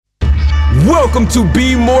Welcome to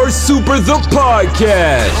Be More Super, the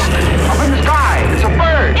podcast. Up in the sky, it's a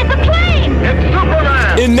bird. It's a plane. It's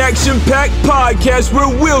Superman. An action-packed podcast where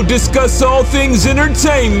we'll discuss all things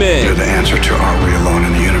entertainment. You're the answer to Are We Alone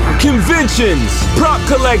in the Universe? Conventions, prop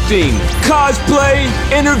collecting, cosplay,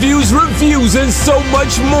 interviews, reviews, and so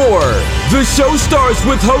much more. The show starts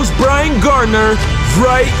with host Brian Gardner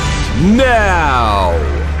right now.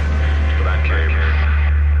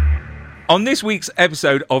 On this week's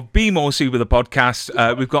episode of Be More Super, the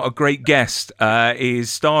podcast, we've got a great guest. He's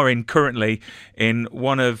starring currently in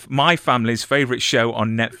one of my family's favourite show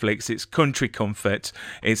on Netflix. It's Country Comfort.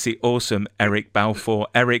 It's the awesome Eric Balfour.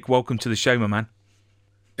 Eric, welcome to the show, my man.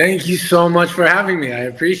 Thank you so much for having me. I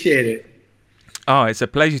appreciate it. Oh, it's a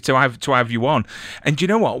pleasure to have you on. And you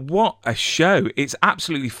know what? What a show. It's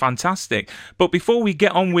absolutely fantastic. But before we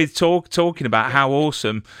get on with talking about how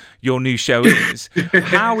awesome your new show is,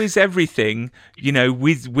 how is everything,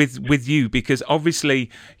 with you? Because obviously,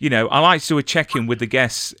 I like to check in with the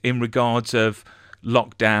guests in regards of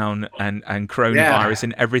lockdown and coronavirus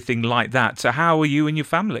and everything like that. So how are you and your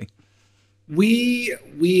family? We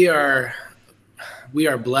are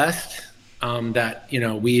blessed. That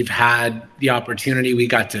we've had the opportunity. We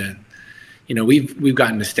got to, we've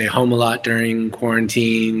gotten to stay home a lot during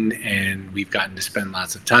quarantine, and we've gotten to spend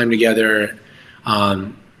lots of time together.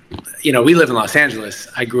 We live in Los Angeles.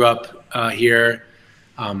 I grew up here.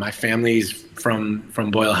 My family's from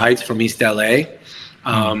Boyle Heights, from East LA,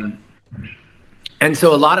 and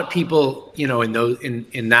so a lot of people,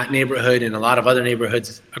 in that neighborhood and a lot of other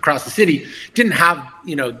neighborhoods across the city didn't have,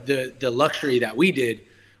 the luxury that we did,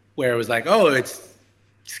 where it was like, oh, it's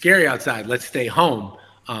scary outside, let's stay home.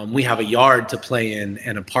 We have a yard to play in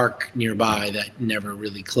and a park nearby that never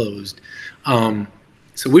really closed. So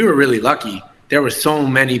we were really lucky. There were so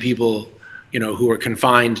many people, who were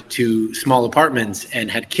confined to small apartments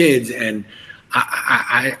and had kids, and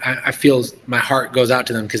I feel my heart goes out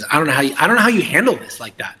to them, because I don't know how you handle this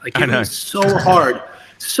like that. Like, it was so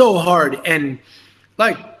hard, and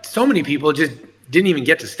like so many people just didn't even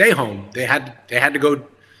get to stay home. They had to go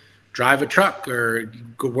drive a truck or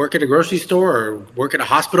go work at a grocery store or work at a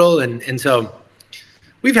hospital. And so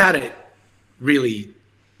we've had it really,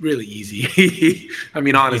 really easy. I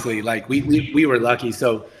mean, honestly, like we were lucky.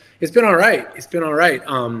 So it's been all right.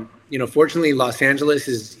 Fortunately, Los Angeles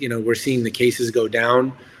is, we're seeing the cases go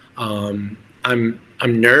down. I'm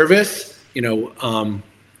nervous,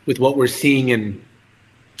 with what we're seeing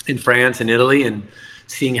in France and Italy, and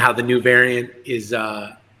seeing how the new variant is,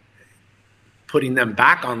 putting them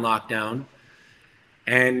back on lockdown.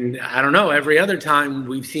 And I don't know, every other time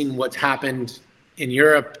we've seen what's happened in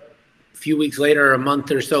Europe, a few weeks later, a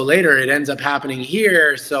month or so later, it ends up happening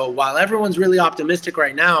here. So while everyone's really optimistic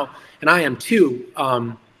right now, and I am too,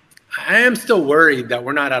 I am still worried that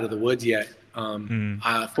we're not out of the woods yet.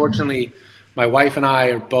 Fortunately, my wife and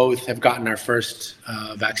I have gotten our first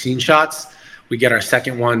vaccine shots. We get our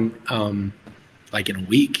second one like in a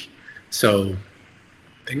week. So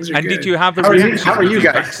things are good. Did you have a reaction with the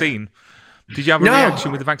guys? vaccine? Did you have a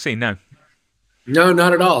reaction with the vaccine? No,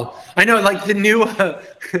 not at all. I know, like the new,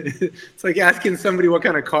 it's like asking somebody what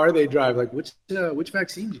kind of car they drive. Like, which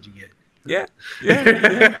vaccine did you get? Yeah.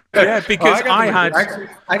 Because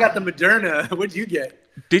I got the Moderna. What'd you get?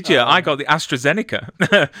 Did you? I got the AstraZeneca.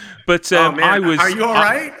 But Are you all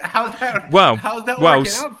right? How's that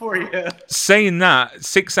working out for you? Saying that,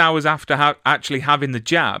 6 hours after actually having the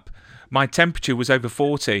jab, my temperature was over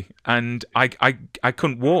 40, and I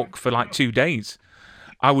couldn't walk for like 2 days.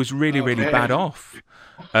 I was really bad off.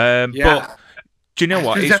 But do you know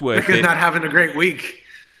what? It's worth it. Not having a great week.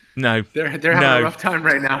 No, they're having a rough time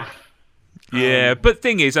right now. Yeah, but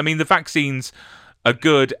thing is, I mean, the vaccines are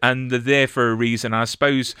good and they're there for a reason. I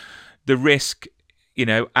suppose the risk,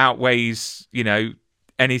 outweighs,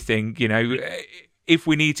 anything. If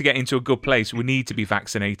we need to get into a good place, we need to be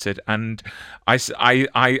vaccinated. And I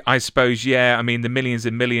suppose, I mean, the millions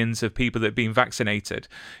and millions of people that have been vaccinated,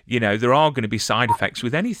 there are going to be side effects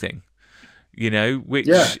with anything, I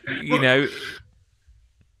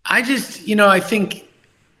just, I think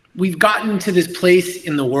we've gotten to this place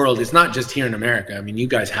in the world. It's not just here in America. I mean, you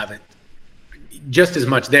guys have it just as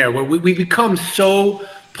much there, where we become so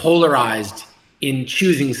polarized in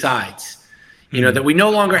choosing sides. That we no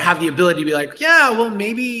longer have the ability to be like,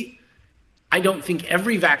 maybe I don't think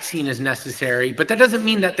every vaccine is necessary, but that doesn't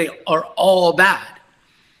mean that they are all bad.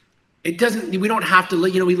 We don't have to,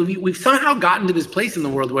 we've somehow gotten to this place in the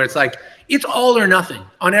world where it's like, it's all or nothing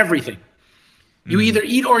on everything. You either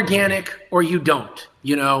eat organic or you don't,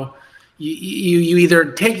 you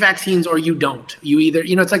either take vaccines or you don't. You either,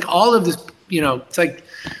 it's like all of this, it's like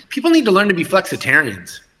people need to learn to be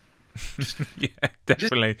flexitarians. Yeah,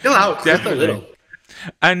 definitely. Just chill out, just a Definitely. little.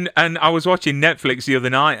 And I was watching Netflix the other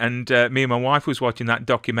night, and me and my wife was watching that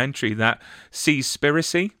documentary, that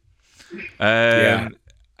Seaspiracy. Yeah.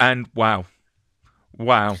 And wow.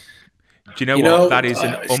 Do you know You what? know, That is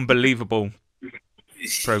an unbelievable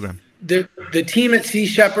program. The team at Sea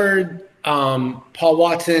Shepherd, Paul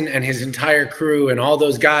Watson and his entire crew and all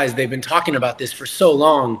those guys, they've been talking about this for so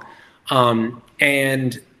long.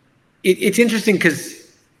 And it's interesting because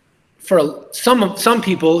for some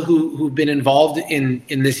people who've been involved in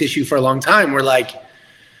this issue for a long time, we're like,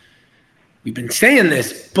 we've been saying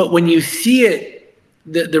this, but when you see it,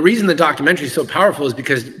 the reason the documentary is so powerful is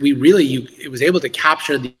because it was able to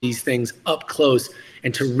capture these things up close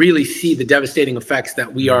and to really see the devastating effects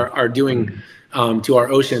that we are doing to our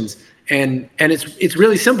oceans. And it's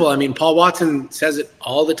really simple. I mean, Paul Watson says it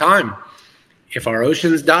all the time. If our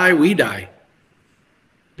oceans die, we die.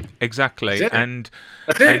 Exactly. That's it. And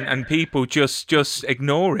That's it. and people just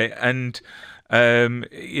ignore it. And the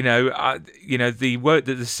work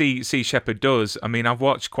that the Sea Shepherd does. I mean, I've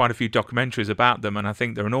watched quite a few documentaries about them, and I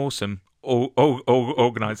think they're an awesome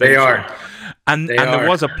organization. They are. And They there are.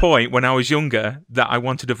 was a point when I was younger that I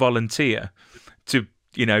wanted to volunteer to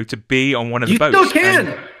be on one of the You boats. still can.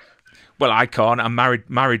 And, well, I can't. I'm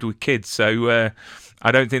married with kids, so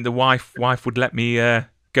I don't think the wife would let me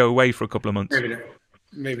go away for a couple of months.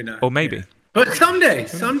 Maybe not. Or maybe. Yeah. But someday.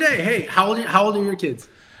 Hey, how old are your kids?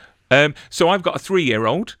 So I've got a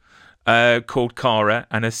 3-year-old called Cara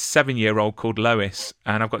and a 7-year-old called Lois,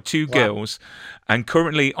 and I've got 2 girls. And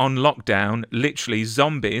currently on lockdown, literally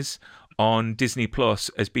Zombies on Disney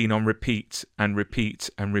Plus has been on repeat and repeat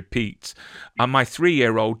and repeat. And my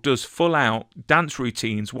 3-year-old does full out dance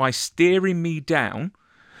routines while staring me down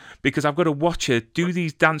because I've got to watch her do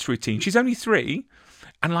these dance routines. She's only 3,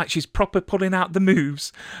 and like she's proper pulling out the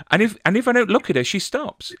moves. And if I don't look at her, she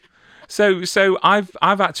stops. So I've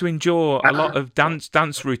had to endure a lot of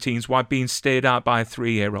dance routines while being stared at by a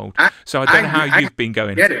 3-year-old. So I don't know how you've been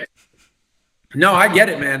going. Get it? No, I get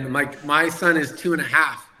it, man. My son is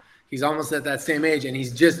 2.5. He's almost at that same age, and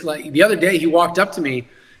he's just like, the other day he walked up to me,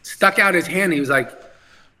 stuck out his hand. He was like,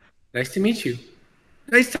 "Nice to meet you."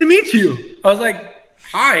 Nice to meet you. I was like,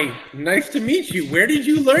 "Hi, nice to meet you. Where did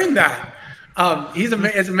you learn that?"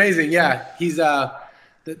 It's amazing. Yeah, he's the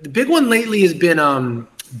big one lately has been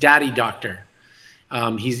Daddy Doctor.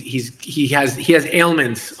 He has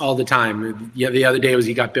ailments all the time. The other day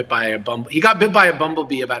he got bit by a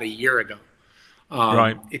bumblebee about a year ago.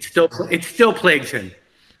 Right. It still plagues him.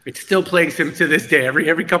 It still plagues him to this day.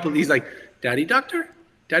 Every couple of these, like, Daddy Doctor,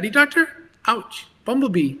 ouch,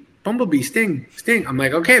 bumblebee, sting. I'm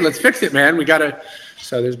like, okay, let's fix it, man. We gotta.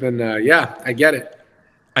 So there's been, I get it.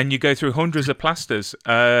 And you go through hundreds of plasters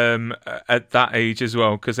at that age as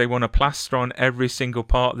well, because they want to plaster on every single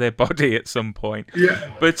part of their body at some point.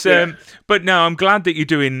 Yeah. But no, I'm glad that you're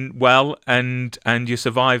doing well and you're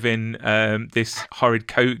surviving this horrid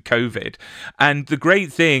COVID. And the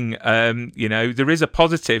great thing, there is a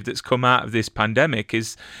positive that's come out of this pandemic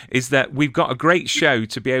is that we've got a great show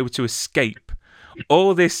to be able to escape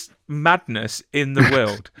all this madness in the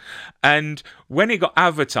world. And when it got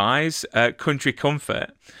advertised, Country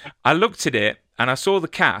Comfort, I looked at it and I saw the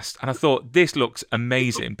cast and I thought, this looks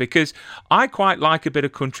amazing, because I quite like a bit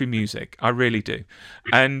of country music. I really do.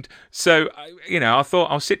 And so, I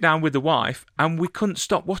thought I'll sit down with the wife, and we couldn't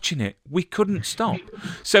stop watching it. We couldn't stop.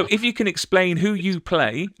 So if you can explain who you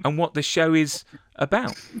play and what the show is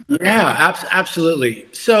about. Yeah, absolutely.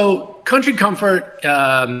 So Country Comfort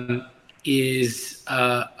is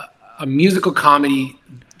a musical comedy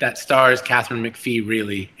that stars Katharine McPhee,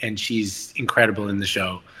 really, and she's incredible in the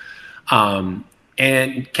show.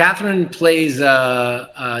 And Katharine plays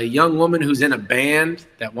a young woman who's in a band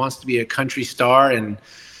that wants to be a country star, and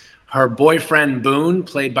her boyfriend Boone,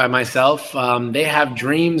 played by myself, they have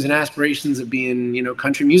dreams and aspirations of being,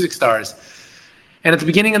 country music stars. And at the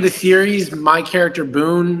beginning of the series, my character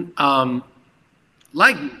Boone,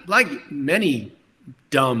 like many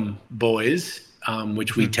dumb boys,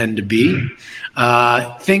 which we tend to be,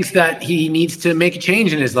 thinks that he needs to make a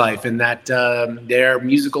change in his life, and that their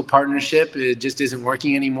musical partnership just isn't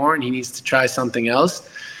working anymore, and he needs to try something else.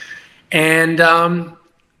 And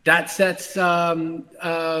that sets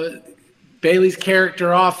Bailey's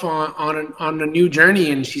character off on a new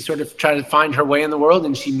journey, and she sort of tries to find her way in the world,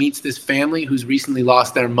 and she meets this family who's recently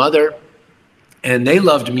lost their mother, and they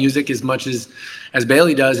loved music as much as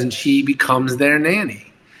Bailey does, and she becomes their nanny.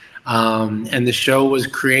 And the show was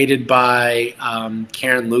created by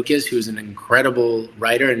Karen Lucas, who's an incredible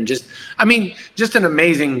writer and just an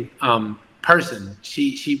amazing person.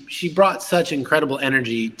 She brought such incredible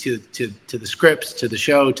energy to the scripts, to the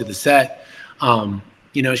show, to the set.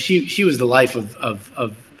 She was the life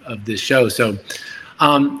of this show. So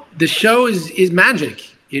the show is magic.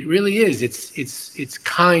 It really is. It's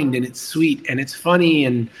kind and it's sweet and it's funny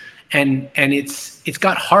and it's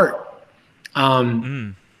got heart.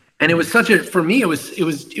 And it was for me it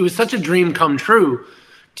was such a dream come true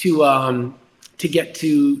to get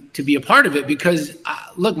to be a part of it, because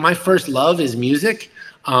look, my first love is music.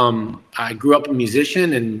 I grew up a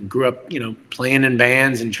musician and grew up, playing in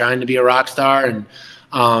bands and trying to be a rock star, and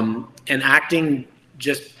acting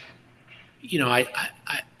just, I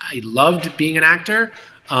loved being an actor.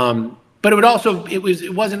 But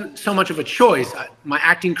it wasn't so much of a choice. My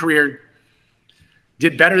acting career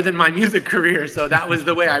did better than my music career, so that was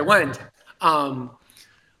the way I went.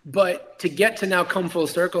 But to get to now come full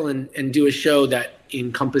circle and do a show that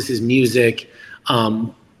encompasses music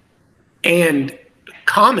and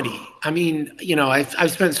comedy. I mean,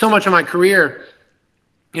 I've spent so much of my career,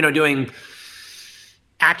 doing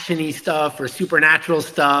action-y stuff or supernatural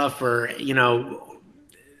stuff or,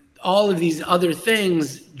 all of these other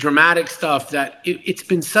things, dramatic stuff, that it's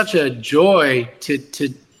been such a joy to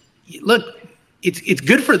look. It's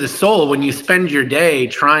good for the soul when you spend your day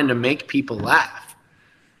trying to make people laugh.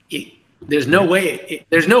 There's no way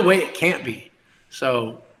it can't be.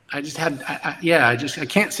 So I just had, I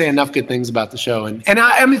can't say enough good things about the show. And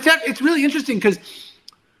I mean, it's really interesting because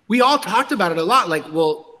we all talked about it a lot. Like,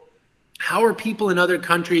 well, how are people in other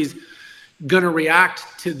countries going to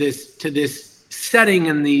react to this setting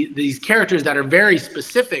and these characters that are very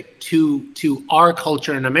specific to our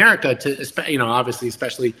culture in America, obviously,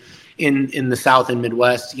 especially in the South and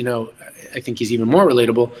Midwest, I think he's even more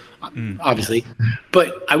relatable, obviously.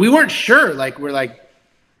 But we weren't sure. Like, we're like,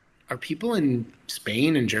 are people in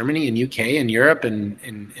Spain and Germany and UK and Europe and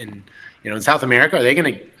in South America, are they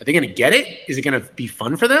gonna get it? Is it gonna be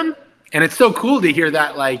fun for them? And it's so cool to hear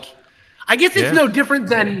that. Like, I guess it's no different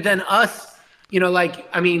than us.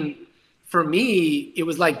 I mean, for me, it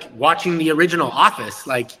was like watching the original Office.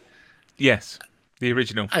 Like, yes, the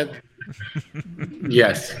original. Yes.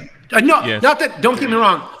 Yes. Not that. Don't get me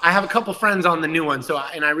wrong. I have a couple friends on the new one,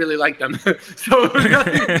 and I really like them. So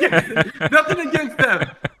nothing against them.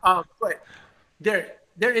 But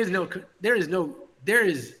there is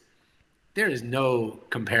no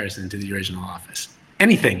comparison to the original Office.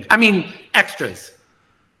 Anything. I mean, Extras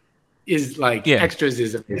is like Extras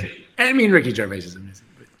is amazing. I mean, Ricky Gervais is amazing.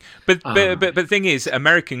 But the thing is,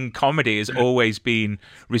 American comedy has always been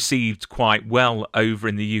received quite well over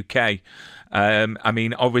in the UK. I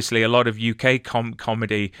mean, obviously, a lot of UK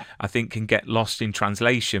comedy, I think, can get lost in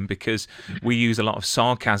translation because we use a lot of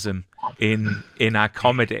sarcasm in our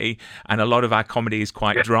comedy, and a lot of our comedy is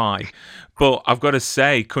quite dry. But I've got to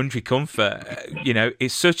say, Country Comfort,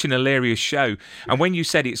 it's such an hilarious show. And when you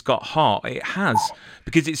said it's got heart, it has,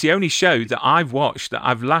 because it's the only show that I've watched that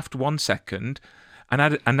I've laughed 1 second and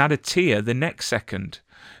had a tear the next second,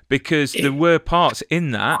 because there were parts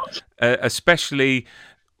in that, especially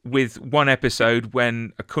with one episode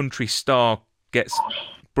when a country star gets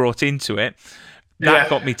brought into it, that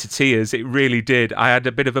got me to tears. It really did. I had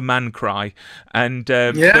a bit of a man cry, and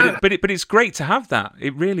but it's great to have that.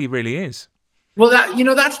 It really, really is. Well,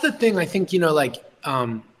 that's the thing. I think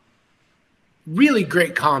really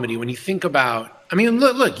great comedy. When you think about, I mean,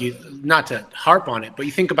 look, you, not to harp on it, but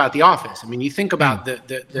you think about The Office. I mean, you think about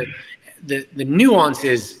the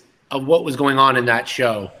nuances of what was going on in that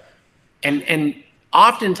show, and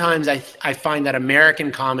oftentimes I find that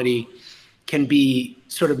American comedy can be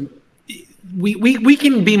sort of, we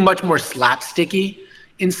can be much more slapsticky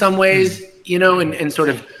in some ways, and sort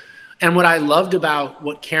of, and what I loved about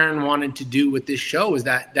what Karen wanted to do with this show was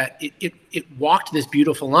that it walked this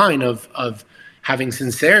beautiful line of having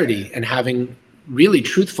sincerity and having really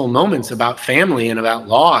truthful moments about family and about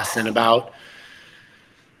loss and about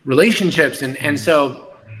relationships. And so,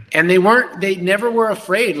 and they never were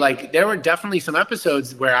afraid. Like, there were definitely some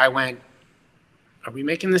episodes where I went, are we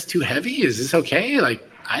making this too heavy? Is this okay? Like,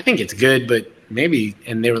 I think it's good, but maybe.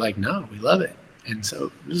 And they were like, no, we love it. And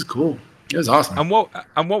so it was cool. It was awesome. And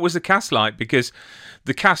what was the cast like? Because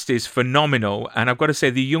the cast is phenomenal. And I've got to say,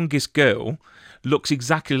 the youngest girl looks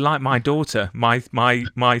exactly like my daughter, my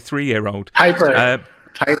 3-year-old. Piper.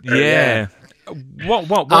 Yeah. What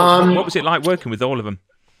was it like working with all of them?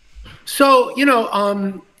 So,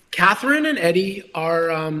 Catherine and Eddie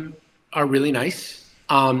are really nice,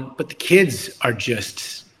 but the kids are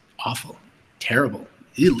just awful, terrible,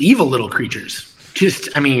 evil little creatures. Just,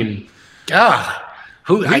 I mean,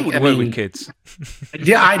 who would work with kids?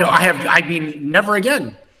 Yeah, I mean, never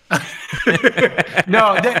again.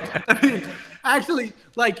 No, I mean, actually,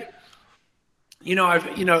 like,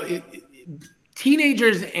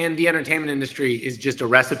 teenagers and the entertainment industry is just a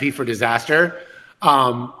recipe for disaster.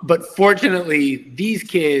 But fortunately, these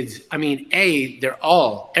kids, I mean,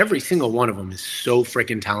 every single one of them is so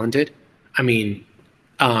freaking talented. I mean,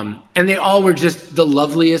 and they all were just the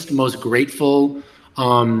loveliest, most grateful.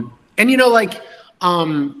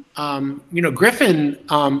 Griffin,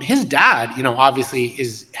 his dad, obviously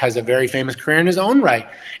has a very famous career in his own right.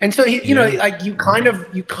 And so you kind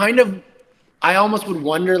of, I almost would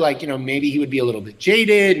wonder, maybe he would be a little bit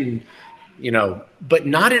jaded and, but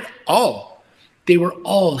not at all. They were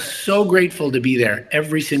all so grateful to be there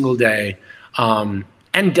every single day, and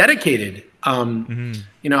dedicated. I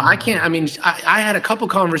had a couple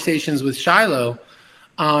conversations with Shiloh,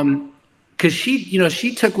 because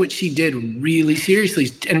she took what she did really seriously,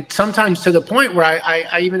 and sometimes to the point where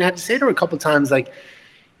I even had to say to her a couple times, like,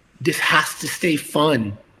 this has to stay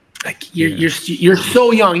fun. Like, you're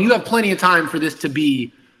so young, you have plenty of time for this to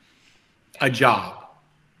be a job.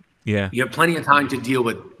 Yeah, you have plenty of time to deal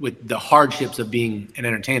with the hardships of being an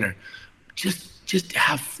entertainer. Just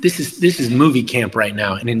have this is movie camp right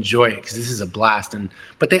now, and enjoy it, because this is a blast.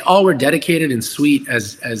 But they all were dedicated and sweet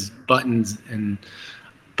as buttons and.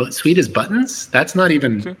 But sweet as buttons? That's not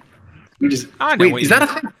even. Is that a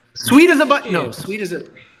thing? Sweet as a button? No, sweet as.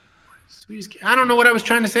 I don't know what I was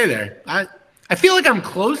trying to say there. I feel like I'm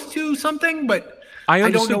close to something, but I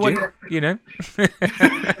don't know what you know.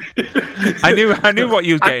 I knew what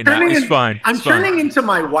you were getting at. It's fine. I'm turning into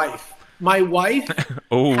my wife. My wife.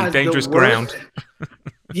 Oh, has dangerous ground.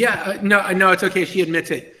 Yeah, no, it's okay. She admits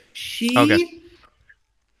it. She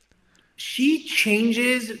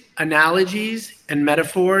changes analogies and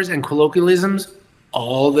metaphors and colloquialisms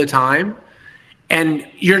all the time, and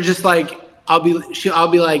you're just like, I'll be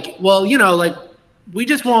like, well, we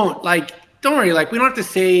just won't, don't worry, we don't have to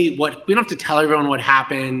say we don't have to tell everyone what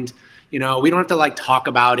happened, we don't have to talk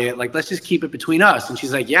about it, let's just keep it between us. And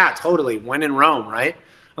she's like, yeah, totally. When in Rome, right?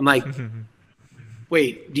 I'm like,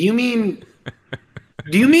 wait, do you mean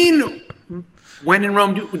when in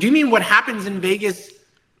Rome? Do you mean what happens in Vegas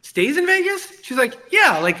stays in Vegas? She's like,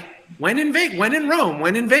 yeah, when in Rome,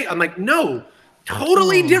 when in Vegas. I'm like, no,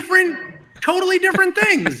 totally different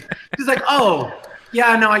things. She's like, oh,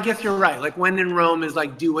 yeah, no, I guess you're right. When in Rome is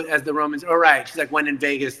do it as the Romans. All right. She's like, when in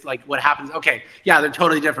Vegas, what happens? Okay, yeah, they're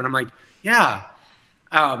totally different. I'm like, yeah.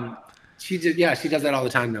 She does that all the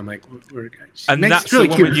time. I'm like, and that's really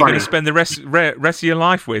the woman you're going to spend the rest of your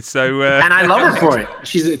life with. So, and I love her for it.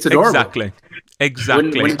 It's adorable.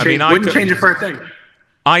 Exactly. Wouldn't change it for a thing.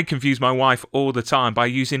 I confuse my wife all the time by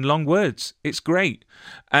using long words. It's great.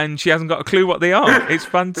 And she hasn't got a clue what they are. It's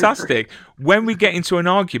fantastic. When we get into an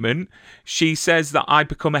argument, she says that I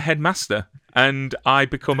become a headmaster and I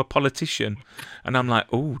become a politician. And I'm like,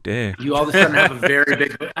 oh, dear. You all of a sudden have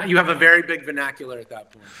a very big vernacular at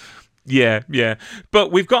that point. Yeah.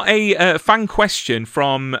 But we've got a fan question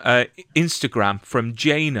from Instagram from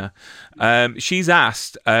Jaina. She's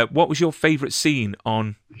asked, what was your favourite scene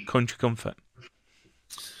on Country Comfort?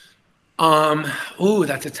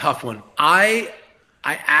 That's a tough one. I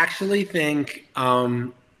actually think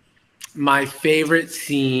my favorite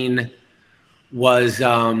scene was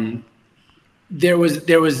there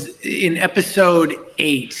was in episode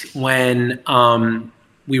 8 when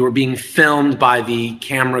we were being filmed by the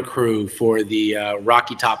camera crew for the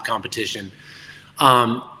Rocky Top competition.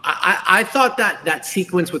 I thought that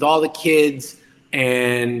sequence with all the kids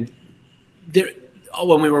and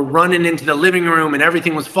when we were running into the living room and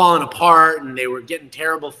everything was falling apart and they were getting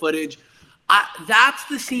terrible footage, that's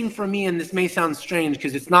the scene for me. And this may sound strange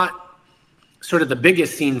because it's not sort of the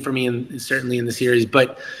biggest scene for me, certainly in the series,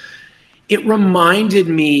 but it reminded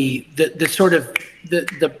me the sort of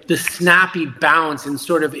the snappy bounce, and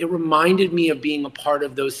sort of it reminded me of being a part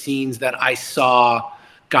of those scenes that I saw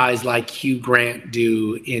guys like Hugh Grant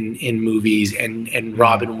do in movies, and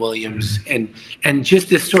Robin Williams, and just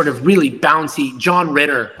this sort of really bouncy John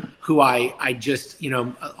Ritter, who I just,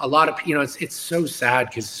 a lot of, it's so sad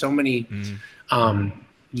because so many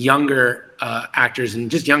younger actors and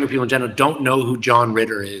just younger people in general don't know who John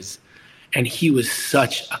Ritter is. And he was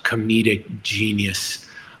such a comedic genius.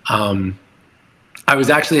 I was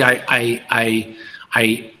actually, I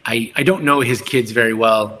don't know his kids very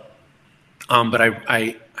well, but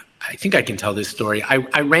I think I can tell this story.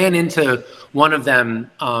 I ran into one of them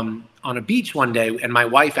on a beach one day, and my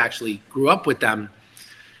wife actually grew up with them,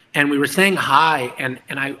 and we were saying hi, and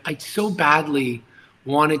I so badly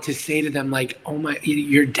wanted to say to them, oh my,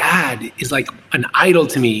 your dad is like an idol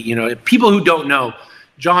to me. People who don't know,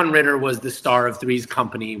 John Ritter was the star of Three's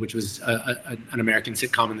Company, which was an American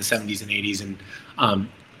sitcom in the 70s and 80s.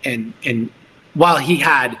 And while he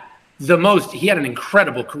had an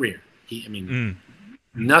incredible career.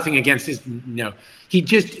 Nothing against his,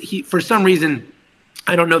 he for some reason,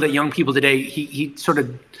 I don't know that young people today, he sort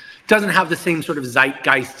of doesn't have the same sort of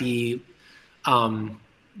zeitgeisty,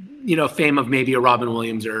 fame of maybe a Robin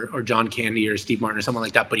Williams or John Candy or Steve Martin or someone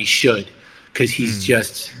like that, but he should, because he's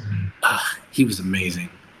just, he was amazing.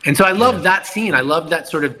 And so I love that scene. I love that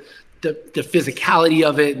sort of the physicality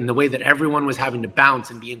of it and the way that everyone was having to bounce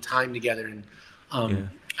and be in time together. And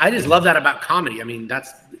I just love that about comedy. I mean,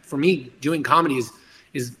 that's, for me, doing comedy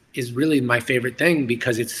is really my favorite thing,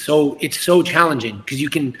 because it's so challenging, because you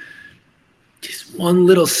can just one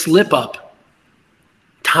little slip up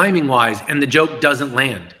timing wise and the joke doesn't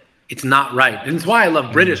land. It's not right. And it's why I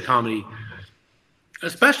love British comedy,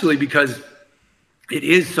 especially because it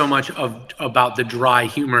is so much about the dry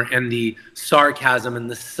humor and the sarcasm and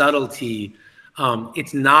the subtlety.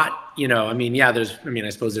 It's not, I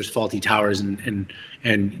suppose there's Faulty Towers and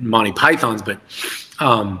Monty Pythons, but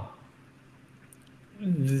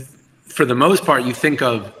for the most part, you think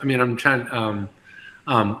of, I'm trying,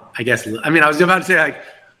 I guess, I was about to say,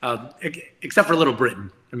 except for Little Britain.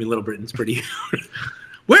 Little Britain's pretty,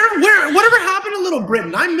 whatever happened to Little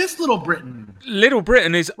Britain? I miss Little Britain. Little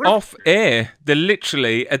Britain is off air. They're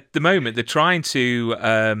literally, at the moment, they're trying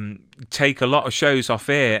to take a lot of shows off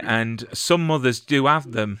air, and some mothers do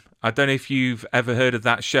have them. I don't know if you've ever heard of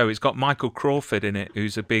that show. It's got Michael Crawford in it,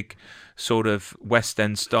 who's a big sort of West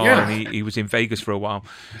End star, and he was in Vegas for a while.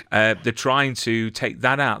 They're trying to take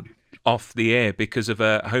that out off the air because of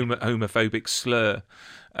a homophobic slur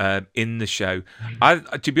in the show.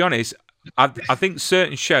 To be honest, I think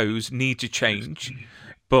certain shows need to change,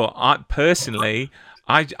 but I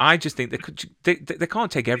just think they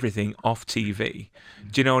can't take everything off TV.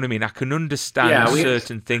 Do you know what I mean? I can understand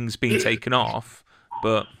certain things being taken off,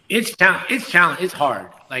 but it's challenging. It's hard.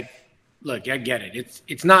 Like, look, I get it.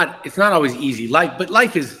 It's not always easy.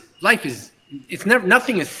 Life is it's never,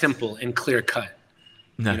 nothing is simple and clear cut.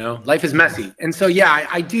 No. Life is messy, and so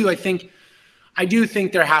I do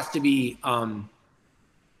think there has to be.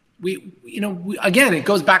 Again, it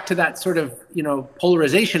goes back to that sort of,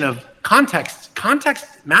 polarization of context. Context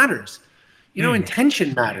matters.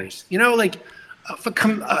 Intention matters. Like if a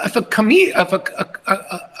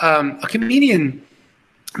comedian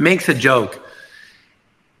makes a joke,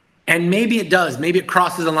 and maybe it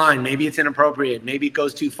crosses a line, maybe it's inappropriate, maybe it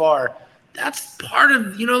goes too far. That's part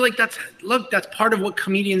of, that's part of what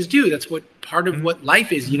comedians do. That's part of what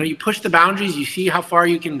life is. You push the boundaries, you see how far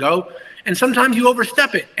you can go. And sometimes you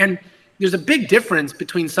overstep it. And there's a big difference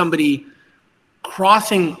between somebody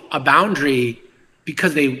crossing a boundary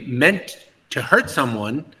because they meant to hurt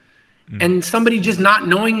someone and somebody just not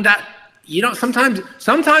knowing that,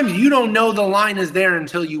 sometimes you don't know the line is there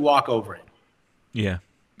until you walk over it. Yeah.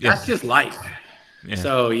 That's just life. Yeah.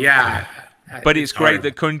 So, But it's great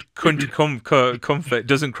that Country Comfort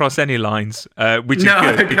doesn't cross any lines, which is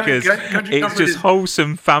good, because it's just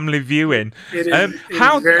wholesome family viewing.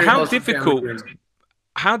 How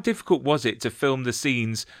difficult was it to film the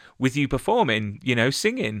scenes with you performing,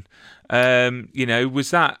 singing?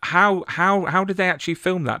 Was that how did they actually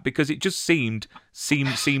film that? Because it just seemed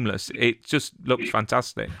seamless. It just looked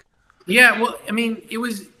fantastic. Yeah, well, it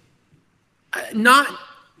was not.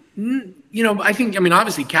 I think,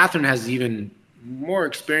 obviously Catherine has even more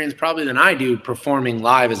experience probably than I do performing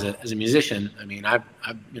live as a musician. I've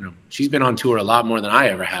she's been on tour a lot more than I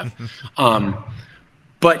ever have.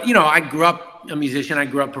 But, I grew up a musician. I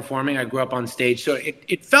grew up performing. I grew up on stage. So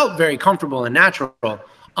it felt very comfortable and natural.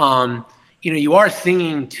 You are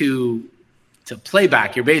singing to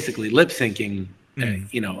playback. You're basically lip syncing,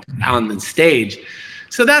 on the stage.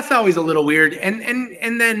 So that's always a little weird.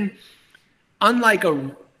 And then unlike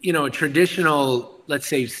a traditional, let's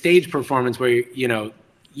say, stage performance where you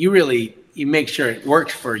make sure it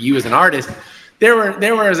works for you as an artist. There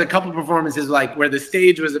was a couple performances like where the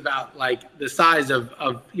stage was about like the size of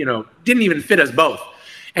didn't even fit us both,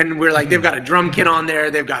 and we're like, they've got a drum kit on there,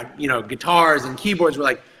 they've got guitars and keyboards. We're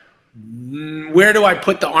like, where do I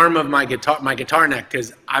put the arm of my guitar neck,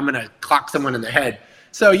 because I'm gonna clock someone in the head.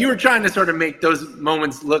 So you were trying to sort of make those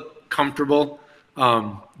moments look comfortable.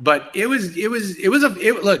 But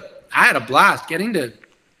look, I had a blast getting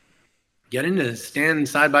to stand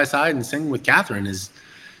side by side and sing with Catherine.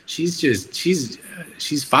 She's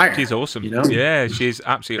fire. She's awesome. Yeah, she's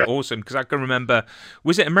absolutely awesome. Because I can remember,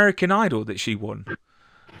 was it American Idol that she won?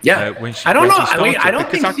 Yeah. I don't know. I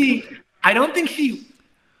don't think she.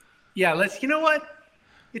 Yeah. You know what?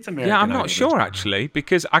 It's American Yeah, I'm Idol. not sure actually,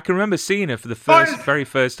 because I can remember seeing her for the very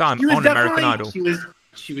first time She was on American definitely- Idol.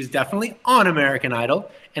 She was definitely on American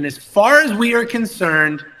Idol, and as far as we are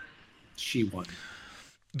concerned, she won.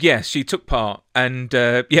 Yes, she took part, and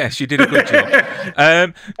yeah, she did a good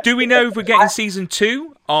job. Do we know if we're getting season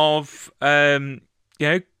 2 of Conjure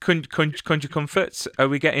Comforts? Are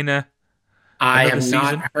we getting I another have season?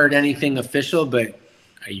 not heard anything official, but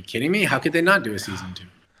are you kidding me? How could they not do a season 2?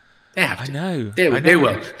 They have to. I know. They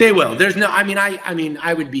will. They will. There's no. I mean,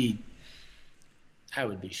 I would be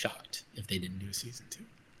shocked if they didn't do a season 2.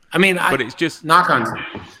 I mean, But it's just knock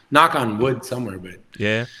on wood somewhere, but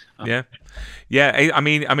yeah. I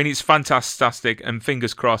mean, it's fantastic, and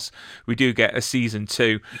fingers crossed we do get a season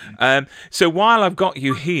 2. So while I've got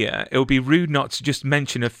you here, it'll be rude not to just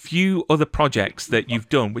mention a few other projects that you've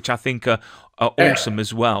done, which I think are awesome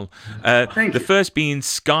as well. The first being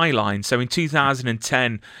Skyline. So in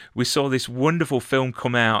 2010, we saw this wonderful film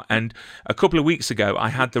come out, and a couple of weeks ago, I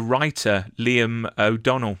had the writer Liam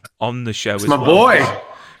O'Donnell on the show as my well. boy.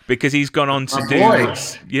 Because he's gone on to do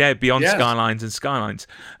Beyond Skylines and Skylines.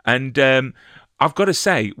 And I've got to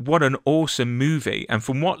say, what an awesome movie. And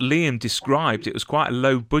from what Liam described, it was quite a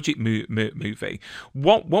low budget movie.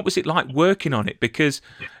 What was it like working on it? Because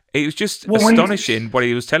it was just astonishing what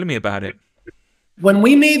he was telling me about it. When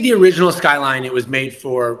we made the original Skyline, it was made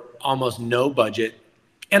for almost no budget.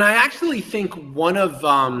 And I actually think one of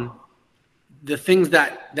the things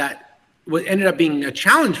that ended up being a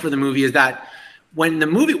challenge for the movie is that when the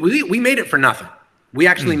movie, we made it for nothing. We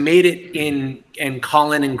actually made it in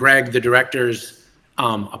Colin and Greg, the director's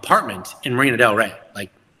apartment in Marina Del Rey.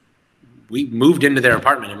 Like, we moved into their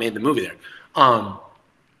apartment and made the movie there.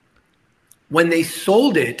 When they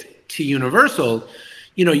sold it to Universal,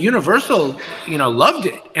 Universal, loved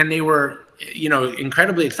it, and they were,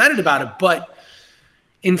 incredibly excited about it. But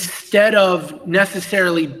instead of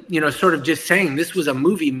necessarily, sort of just saying this was a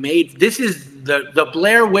movie made, this is the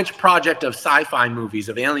Blair Witch Project of sci-fi movies,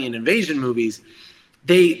 of alien invasion movies,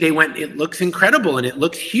 they went, it looks incredible and it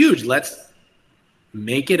looks huge. Let's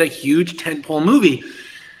make it a huge tentpole movie.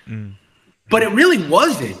 But it really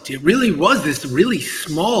wasn't. It really was this really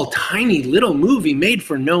small, tiny little movie made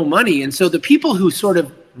for no money. And so the people who sort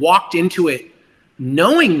of walked into it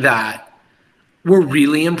knowing that were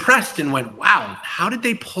really impressed and went, wow, how did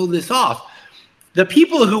they pull this off? The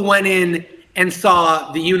people who went in and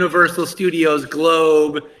saw the Universal Studios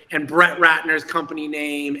Globe and Brett Ratner's company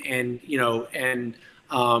name and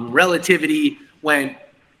Relativity went,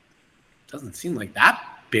 doesn't seem like that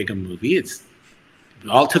big a movie. It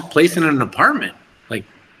all took place in an apartment. Like,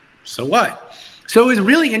 so what? So it was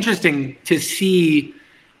really interesting to see.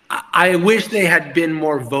 I wish they had been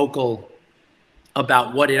more vocal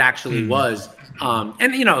about what it actually was.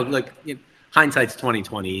 And like hindsight's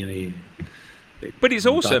 2020. But it's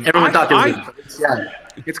awesome. Everyone thought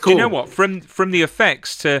it's cool. Do you know what? From the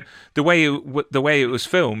effects to the way it was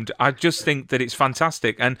filmed, I just think that it's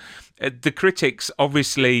fantastic. And the critics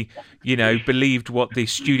obviously, believed what the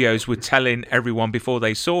studios were telling everyone before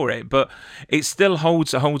they saw it, but it still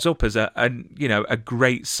holds up as a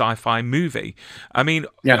great sci-fi movie. I mean,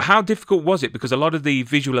 how difficult was it? Because a lot of the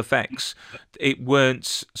visual effects, it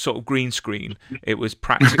weren't sort of green screen; it was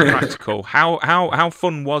practical. How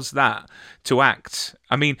fun was that to act?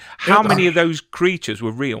 I mean, how many of those creatures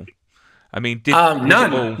were real? I mean, none.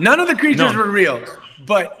 None of the creatures were real.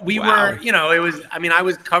 But we were, it was. I mean, I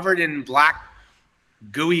was covered in black,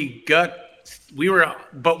 gooey gut. We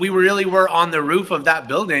really were on the roof of that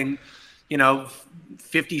building,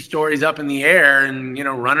 50 stories up in the air, and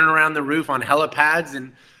running around the roof on helipads,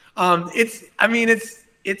 and it's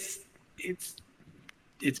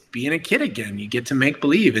being a kid again. You get to make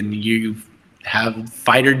believe, and you have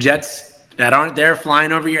fighter jets that aren't there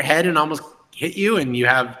flying over your head and almost hit you, and you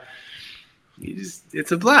have.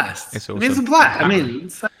 It's a blast. It's awesome. It's a blast. I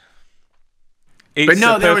mean, but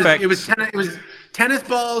no, it was tennis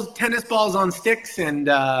balls on sticks, and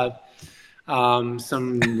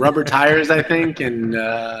some rubber tires, I think, and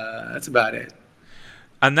that's about it.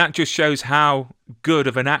 And that just shows how good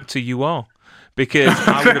of an actor you are, because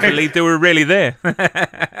I would have believed they were really there.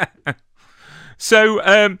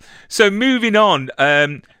 So moving on,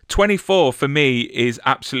 24 for me is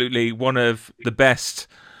absolutely one of the best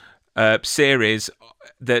series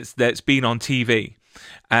that's been on TV,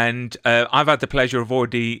 and I've had the pleasure of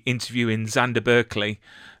already interviewing Xander Berkeley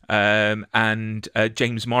and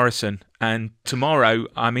James Morrison, and tomorrow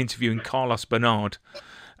I'm interviewing Carlos Bernard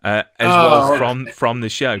as well from the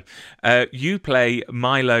show. You play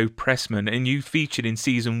Milo Pressman, and you featured in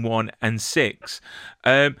season 1 and 6.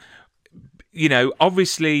 you know,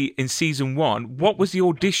 obviously in season 1, what was the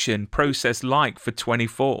audition process like for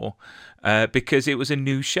 24? Because it was a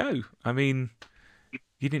new show. I mean,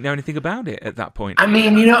 you didn't know anything about it at that point. I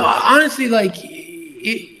mean, you know, honestly, like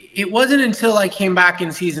it wasn't until I came back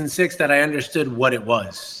in season 6 that I understood what it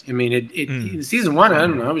was. I mean, in season 1, I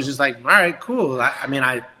don't know. I was just like, all right, cool. I mean,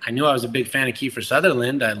 I knew I was a big fan of Kiefer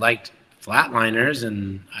Sutherland. I liked Flatliners,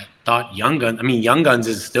 and I thought Young Guns. I mean, Young Guns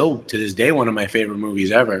is still to this day one of my favorite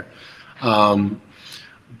movies ever. But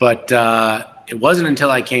it wasn't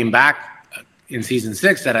until I came back in season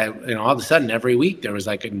 6 that all of a sudden every week there was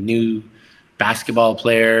like a new basketball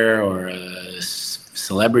player or a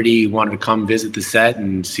celebrity who wanted to come visit the set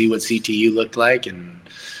and see what CTU looked like. And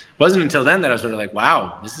it wasn't until then that I was sort of like,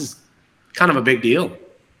 wow, this is kind of a big deal.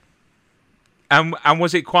 And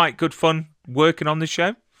was it quite good fun working on the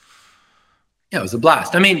show? Yeah, it was a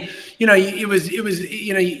blast. I mean, you know, it was,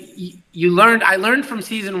 you know, you learned, I learned from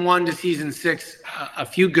season 1 to season 6, a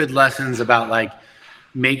few good lessons about like,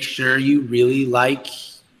 make sure you really like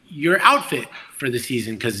your outfit for the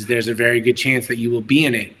season, because there's a very good chance that you will be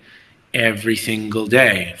in it every single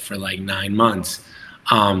day for like 9 months.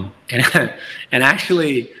 And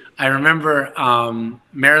actually I remember,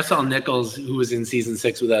 Marisol Nichols, who was in season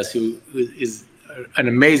 6 with us, who is an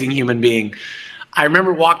amazing human being. I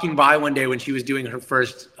remember walking by one day when she was doing her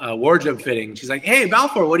first wardrobe fitting. She's like, "Hey,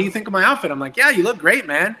 Balfour, what do you think of my outfit?" I'm like, "Yeah, you look great,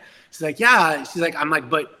 man." She's like, "Yeah." She's like, I'm like,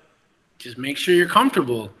 "But just make sure you're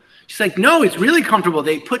comfortable." She's like, "No, it's really comfortable.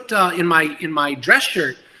 They put in my dress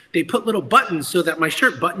shirt, they put little buttons so that my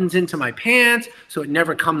shirt buttons into my pants, so it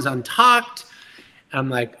never comes untucked." And I'm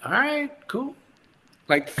like, "All right, cool."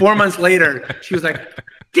 Like 4 months later, she was like,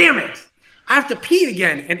 "Damn it, I have to pee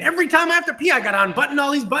again. And every time I have to pee, I got to unbutton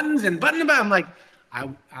all these buttons and button them back." I'm like,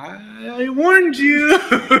 I warned you.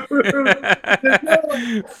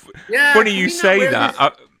 Yeah, funny you say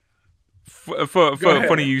that.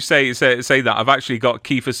 Funny you say that. I've actually got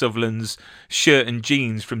Kiefer Sutherland's shirt and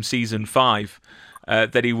jeans from season 5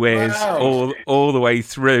 that he wears all the way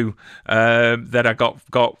through, that I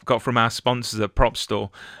got from our sponsors at Prop Store.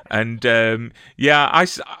 And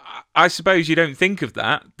I suppose you don't think of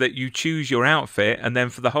that you choose your outfit, and then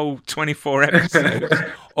for the whole 24 episodes,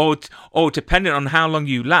 or depending on how long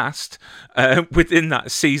you last within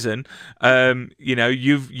that season, you know,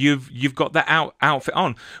 you've got that outfit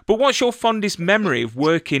on. But what's your fondest memory of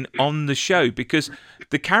working on the show? Because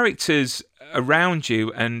the characters around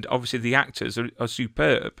you and obviously the actors are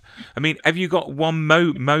superb. I mean, have you got one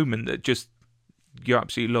moment that just you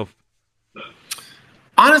absolutely love?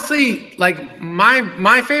 Honestly, like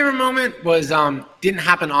my favorite moment was didn't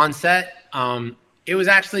happen on set. It was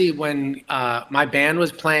actually when my band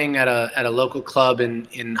was playing at a local club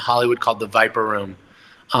in Hollywood called the Viper Room,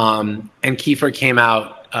 and Kiefer came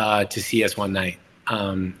out to see us one night.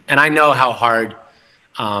 And I know how hard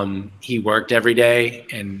he worked every day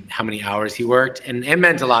and how many hours he worked, and it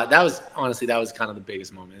meant a lot. That was kind of the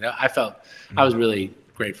biggest moment. I was really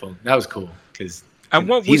grateful. That was cool because. And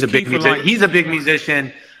what he's a big musician. He's a big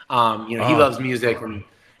musician. He loves music,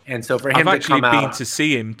 and so for him I've to come out. actually been to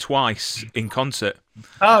see him twice in concert.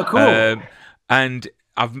 Oh, cool! And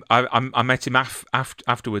I met him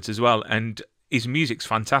afterwards as well, and his music's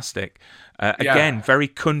fantastic. Again, very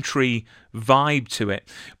country vibe to it.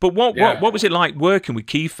 But what was it like working with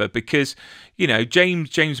Kiefer? Because you know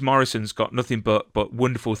James Morrison's got nothing but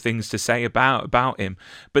wonderful things to say about him.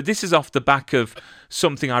 But this is off the back of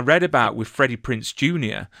something I read about with Freddie Prinze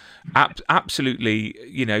Jr. Absolutely,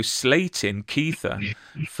 you know, slating Kiefer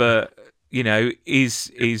for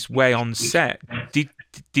his way on set.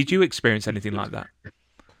 Did you experience anything like that?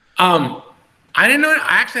 I didn't know.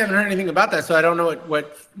 I actually haven't heard anything about that, so I don't know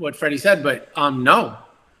what Freddie said. But no,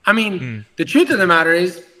 I mean, the truth of the matter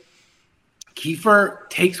is, Kiefer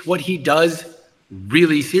takes what he does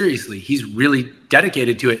really seriously. He's really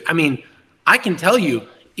dedicated to it. I mean, I can tell you,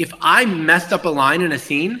 if I messed up a line in a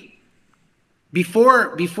scene,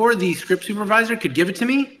 before the script supervisor could give it to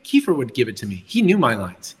me, Kiefer would give it to me. He knew my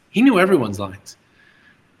lines. He knew everyone's lines.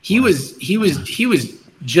 He was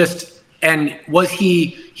just. And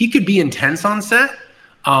he could be intense on set,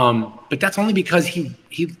 but that's only because he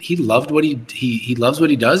loved what he loves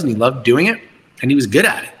what he does, and he loved doing it, and he was good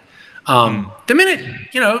at it. The minute,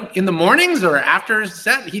 in the mornings or after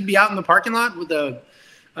set, he'd be out in the parking lot with a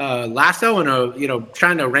lasso and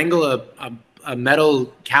trying to wrangle a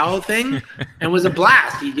metal cow thing, and was a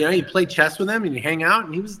blast. He played chess with him and he'd hang out,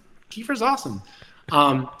 and Kiefer's awesome.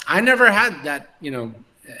 I never had that.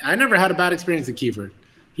 I never had a bad experience with Kiefer.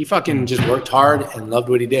 He fucking just worked hard and loved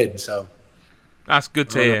what he did. So, That's good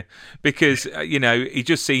to hear, because he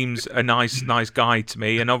just seems a nice guy to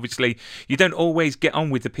me. And obviously, you don't always get on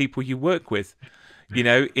with the people you work with, in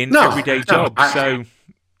everyday jobs.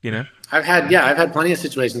 I've had plenty of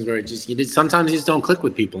situations where sometimes you just don't click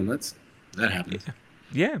with people, and that happens.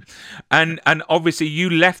 Yeah, and obviously you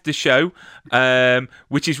left the show,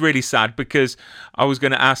 which is really sad, because I was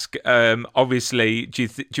going to ask. Obviously, do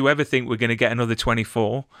you ever think we're going to get another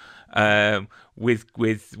 24? With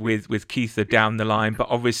Keitha down the line, but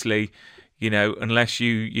obviously, unless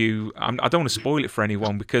you I don't want to spoil it for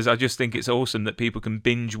anyone, because I just think it's awesome that people can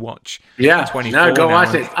binge watch. 24 no, go now.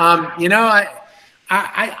 watch it.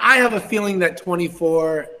 I have a feeling that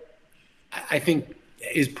 24, I think,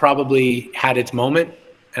 is probably had its moment,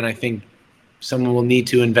 and I think someone will need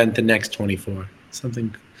to invent the next 24.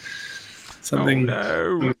 Something.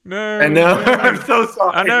 Oh, no. I know. I'm so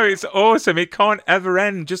sorry. I know, it's awesome. It can't ever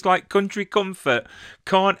end. Just like Country Comfort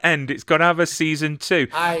can't end. It's got to have a season 2.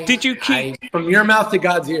 Did you keep from your mouth to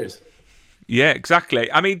God's ears? Yeah,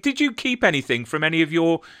 exactly. I mean, did you keep anything from any of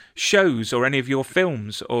your shows or any of your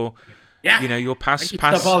films, or your past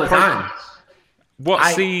stuff all the time?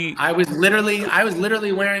 What's I was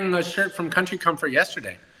literally wearing a shirt from Country Comfort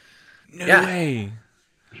yesterday. No way.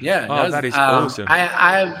 Yeah, that is awesome.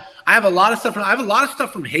 I have a lot of stuff. I have a lot of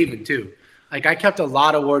stuff from Haven too. Like, I kept a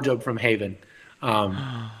lot of wardrobe from Haven.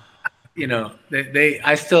 I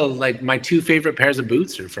still, like, my 2 favorite pairs of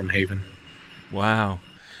boots are from Haven. Wow.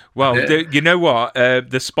 Well, you know what?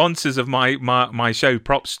 The sponsors of my show,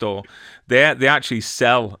 Prop Store, they actually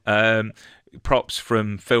sell props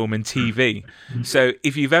from film and TV. So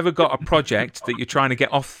if you've ever got a project that you're trying to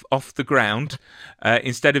get off the ground,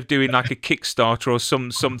 instead of doing like a Kickstarter or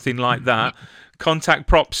something like that, contact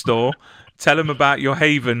Prop Store, tell them about your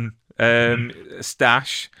Haven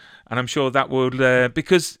stash, and I'm sure that would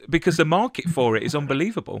because the market for it is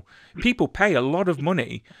unbelievable. People pay a lot of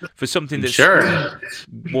money for something that's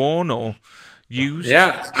worn or used.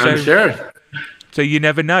 Yeah, I'm sure. So you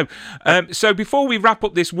never know. So before we wrap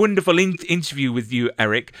up this wonderful interview with you,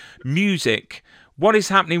 Eric, music. What is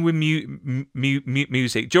happening with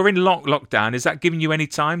music during lockdown? Is that giving you any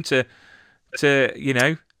time to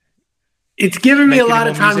It's given me a lot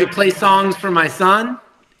of time to play songs for my son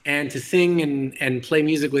and to sing and play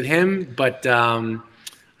music with him. But I've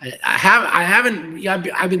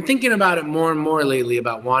been thinking about it more and more lately,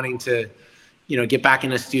 about wanting to, get back in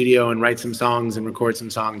the studio and write some songs and record some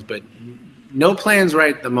songs, but no plans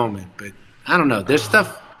right at the moment. But I don't know.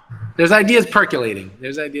 There's ideas percolating.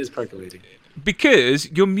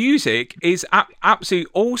 Because your music is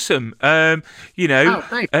absolutely awesome.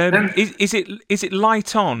 Thanks, is it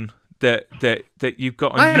Light On that you've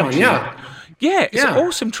got on Light YouTube? On, yeah. Yeah, it's an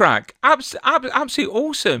awesome track. Absolutely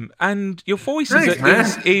awesome. And your voice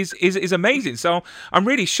is amazing. So I'm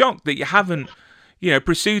really shocked that you haven't,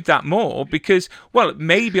 pursued that more, because, well,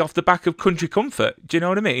 maybe off the back of Country Comfort. Do you know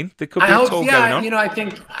what I mean? There could be a tour going on. I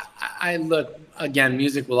think I look, again,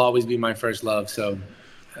 music will always be my first love. So,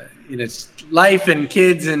 it's life and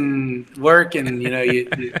kids and work, and,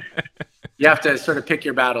 you have to sort of pick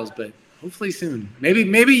your battles, but hopefully soon. Maybe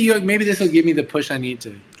this will give me the push I need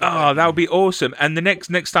to. Oh, that would be awesome. And the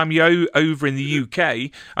next time you're over in the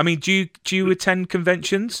UK, I mean, do you attend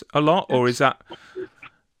conventions a lot, or is that?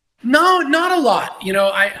 No, not a lot.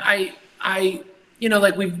 Like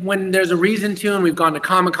when there's a reason to, and we've gone to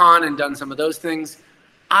Comic-Con and done some of those things,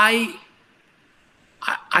 I've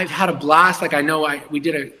had a blast. Like, I know we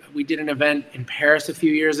did an event in Paris a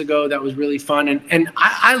few years ago that was really fun, and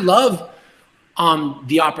I love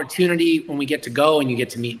the opportunity when we get to go and you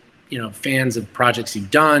get to meet, fans of projects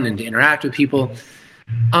you've done and to interact with people.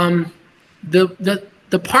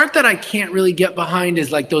 The part that I can't really get behind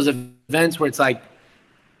is like those events where it's like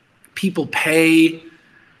people pay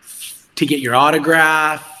to get your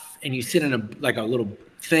autograph and you sit in a little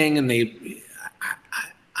thing and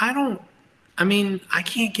I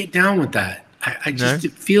can't get down with that.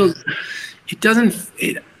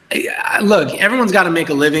 Look, everyone's got to make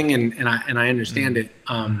a living, and I understand it.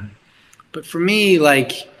 But for me,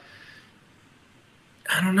 like,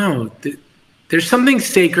 I don't know. There's something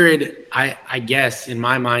sacred, I guess, in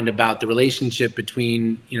my mind about the relationship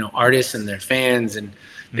between, artists and their fans, and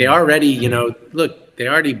they already, look, they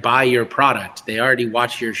already buy your product, they already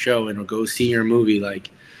watch your show and will go see your movie, like.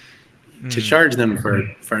 To charge them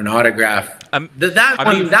for an autograph,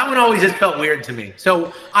 that one always just felt weird to me.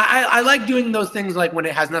 So I like doing those things, like when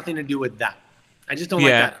it has nothing to do with that. I just don't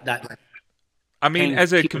like that. I mean,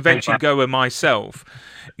 as a convention goer myself,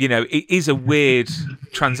 it is a weird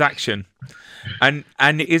transaction, and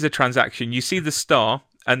it is a transaction. You see the star,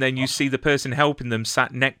 and then you see the person helping them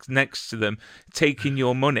sat next to them taking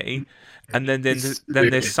your money, and then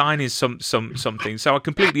they're signing something. So I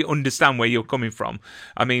completely understand where you're coming from.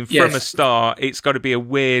 I mean, from a start, it's got to be a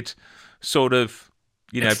weird sort of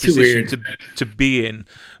position to be in.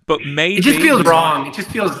 But maybe it just feels wrong. It just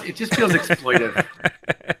feels exploitive.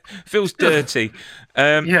 Feels dirty.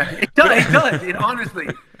 It does. It honestly,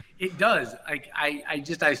 it does.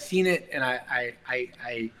 I've seen it, and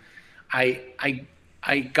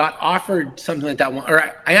I got offered something like that one, or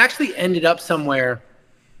I actually ended up somewhere,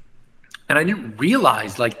 and I didn't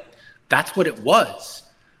realize like that's what it was.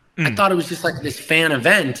 I thought it was just like this fan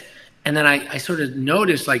event, and then I sort of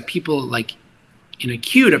noticed like people like in a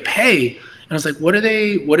queue to pay. And I was like, what are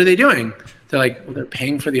they doing? They're like, well, they're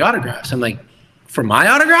paying for the autographs. I'm like, for my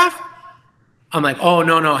autograph? I'm like, oh,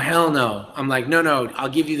 no, hell no. I'm like, no, I'll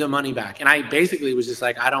give you the money back. And I basically was just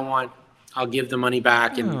like, I'll give the money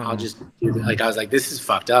back, and I'll just do it. Like, I was like, this is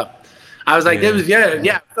fucked up. I was like,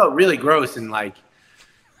 it felt really gross, and like,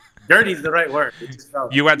 dirty is the right word. It just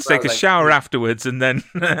felt, you had to take a shower afterwards and then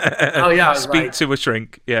speak to a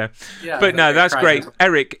shrink. Yeah. But no, that's great.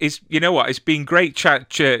 Eric, you know what? It's been great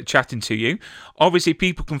chatting to you. Obviously,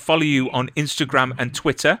 people can follow you on Instagram and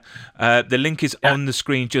Twitter. The link is on the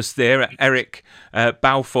screen just there at Eric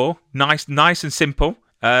Balfour. Nice and simple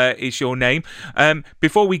is your name.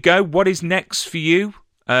 Before we go, what is next for you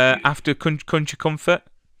after Country Comfort?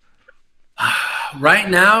 Right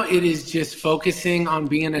now, it is just focusing on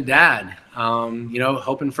being a dad.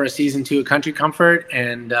 Hoping for a season 2 of Country Comfort,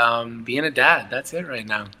 and being a dad. That's it right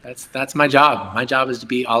now. That's my job. My job is to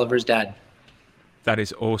be Oliver's dad. That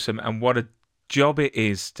is awesome, and what a job it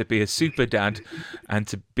is to be a super dad and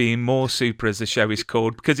to be more super, as the show is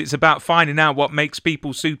called, because it's about finding out what makes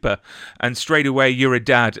people super, and straight away you're a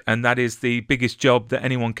dad, and that is the biggest job that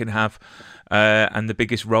anyone can have. And the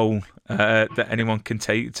biggest role that anyone can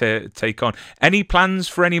take on. Any plans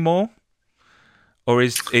for any more, or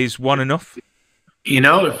is one enough?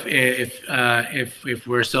 If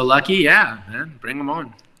we're so lucky, man, bring them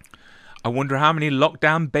on. I wonder how many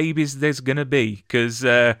lockdown babies there's gonna be, because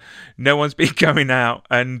no one's been going out,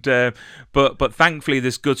 and but thankfully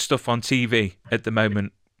there's good stuff on TV at the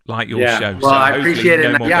moment, like your show. Well, so I appreciate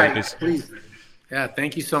it. Babies. Please. Yeah,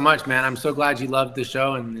 thank you so much, man. I'm so glad you loved the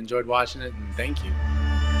show and enjoyed watching it, and thank you.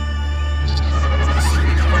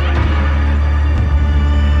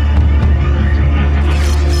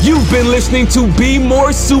 You've been listening to Be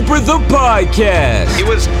More Super, the podcast. It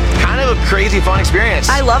was kind of a crazy, fun experience.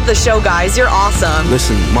 I love the show, guys. You're awesome.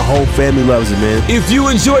 Listen, my whole family loves it, man. If you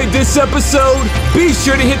enjoyed this episode, be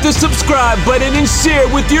sure to hit the subscribe button and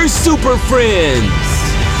share with your super friends.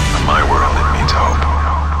 My world